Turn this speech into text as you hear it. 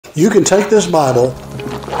You can take this Bible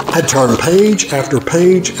and turn page after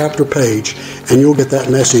page after page, and you'll get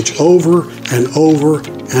that message over and over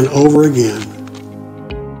and over again.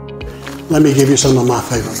 Let me give you some of my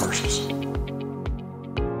favorite verses.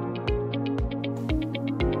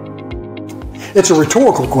 It's a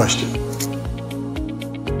rhetorical question.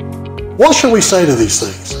 What shall we say to these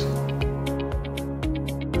things?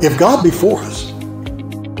 If God be for us,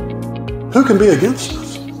 who can be against us?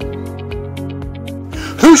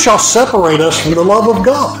 Who shall separate us from the love of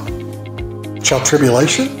God? Shall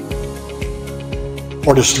tribulation?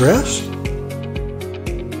 Or distress?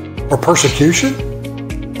 Or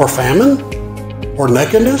persecution? Or famine? Or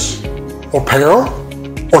nakedness? Or peril?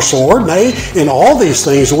 Or sword? Nay, in all these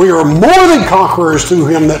things we are more than conquerors through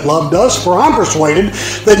him that loved us. For I'm persuaded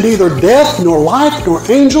that neither death, nor life, nor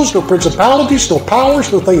angels, nor principalities, nor powers,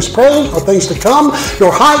 nor things present, nor things to come,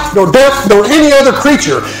 nor height, nor depth, nor any other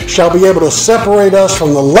creature shall be able to separate us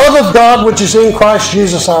from the love of God which is in Christ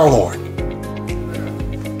Jesus our Lord.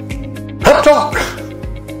 Pep talk.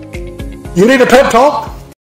 You need a pep talk?